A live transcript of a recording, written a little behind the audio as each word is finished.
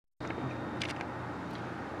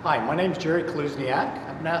Hi, my name is Gerry Kaluzniak.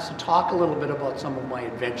 I've been asked to talk a little bit about some of my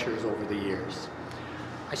adventures over the years.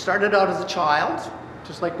 I started out as a child,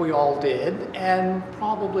 just like we all did, and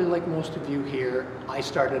probably like most of you here, I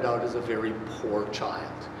started out as a very poor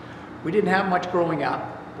child. We didn't have much growing up,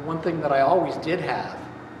 but one thing that I always did have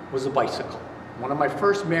was a bicycle. One of my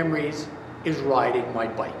first memories is riding my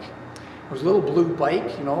bike. It was a little blue bike,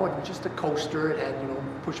 just a coaster. It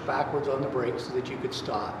had, push backwards on the brakes so that you could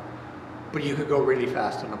stop. But you could go really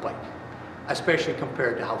fast on a bike, especially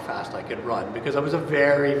compared to how fast I could run, because I was a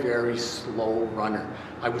very, very slow runner.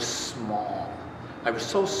 I was small. I was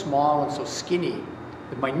so small and so skinny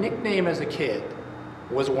that my nickname as a kid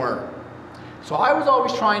was Worm. So I was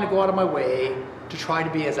always trying to go out of my way to try to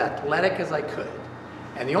be as athletic as I could.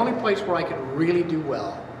 And the only place where I could really do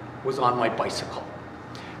well was on my bicycle.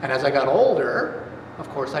 And as I got older, of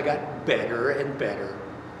course, I got better and better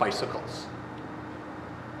bicycles.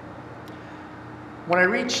 When I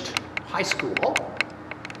reached high school,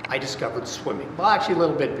 I discovered swimming. Well, actually a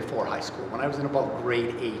little bit before high school. When I was in about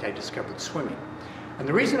grade 8, I discovered swimming. And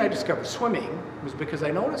the reason I discovered swimming was because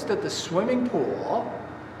I noticed that the swimming pool,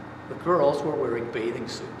 the girls were wearing bathing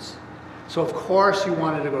suits. So of course you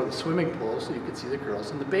wanted to go to the swimming pool so you could see the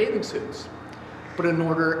girls in the bathing suits. But in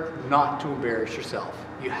order not to embarrass yourself,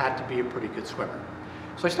 you had to be a pretty good swimmer.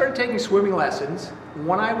 So I started taking swimming lessons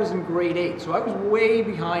when I was in grade 8. So I was way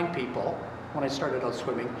behind people when I started out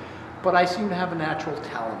swimming, but I seemed to have a natural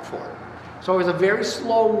talent for it. So I was a very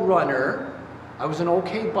slow runner, I was an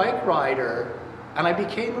okay bike rider, and I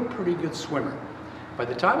became a pretty good swimmer. By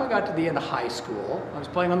the time I got to the end of high school, I was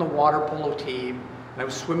playing on the water polo team, and I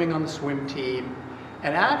was swimming on the swim team,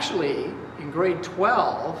 and actually, in grade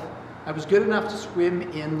 12, I was good enough to swim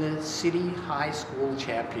in the city high school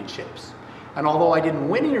championships. And although I didn't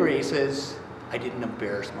win any races, I didn't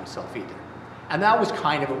embarrass myself either. And that was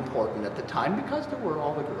kind of important at the time because there were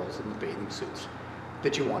all the girls in the bathing suits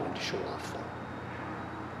that you wanted to show off for.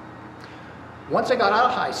 Once I got out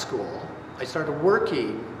of high school, I started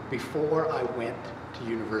working before I went to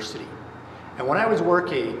university. And when I was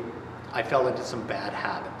working, I fell into some bad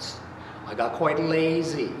habits. I got quite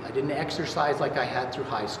lazy. I didn't exercise like I had through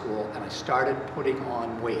high school, and I started putting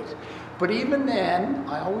on weight. But even then,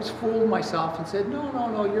 I always fooled myself and said,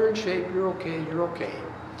 no, you're in shape, you're okay, you're okay.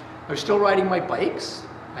 I was still riding my bikes.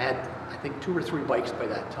 I had, I think, 2 or 3 bikes by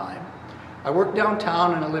that time. I worked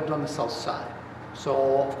downtown and I lived on the south side.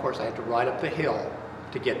 So, of course, I had to ride up the hill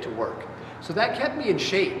to get to work. So that kept me in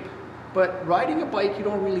shape. But riding a bike, you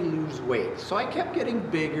don't really lose weight. So I kept getting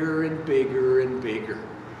bigger and bigger and bigger.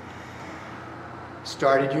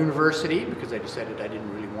 Started university because I decided I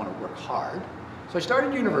didn't really want to work hard. So I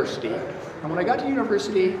started university, and when I got to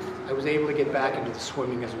university, I was able to get back into the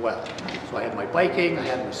swimming as well. So I had my biking, I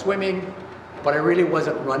had my swimming, but I really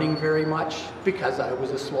wasn't running very much because I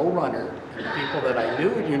was a slow runner. And the people that I knew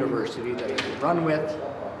at university that I could run with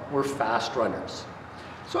were fast runners.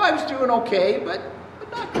 So I was doing okay, but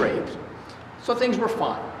not great. So things were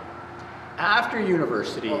fine. After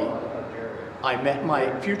university, I met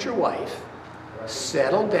my future wife,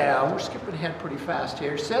 settled down, we're skipping ahead pretty fast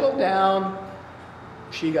here, settled down.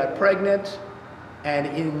 She got pregnant, and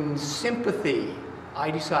in sympathy,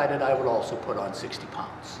 I decided I would also put on 60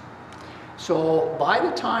 pounds. So by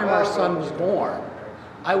the time our son was born,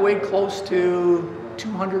 I weighed close to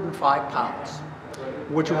 205 pounds,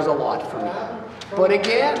 which was a lot for me. But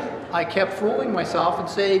again, I kept fooling myself and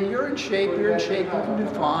saying, you're in shape, you can do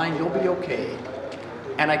fine, you'll be okay.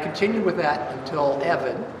 And I continued with that until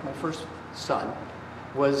Evan, my first son,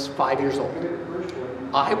 was 5 years old.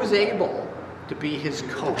 I was able to be his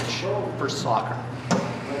coach for soccer.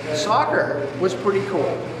 Soccer was pretty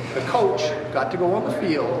cool. The coach got to go on the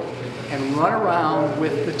field and run around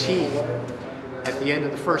with the team. At the end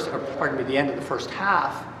of the the end of the first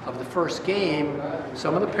half of the first game,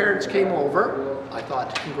 some of the parents came over, I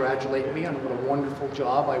thought, to congratulate me on what a wonderful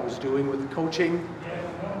job I was doing with the coaching.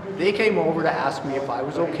 They came over to ask me if I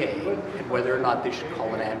was okay and whether or not they should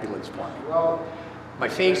call an ambulance for me. My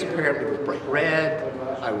face apparently was bright red,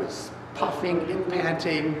 I was puffing and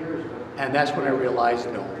panting, and that's when I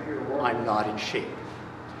realized, no, I'm not in shape.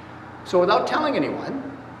 So without telling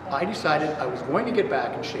anyone, I decided I was going to get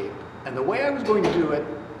back in shape, and the way I was going to do it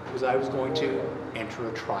was I was going to enter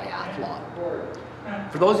a triathlon.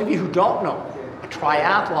 For those of you who don't know, a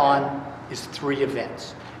triathlon is 3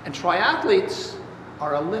 events, and triathletes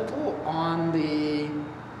are a little on the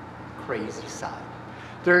crazy side.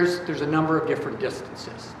 There's a number of different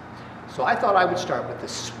distances. So I thought I would start with the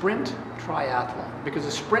sprint triathlon, because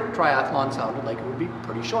a sprint triathlon sounded like it would be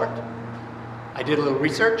pretty short. I did a little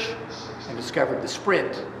research and discovered the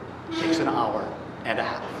sprint takes an hour and a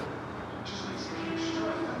half.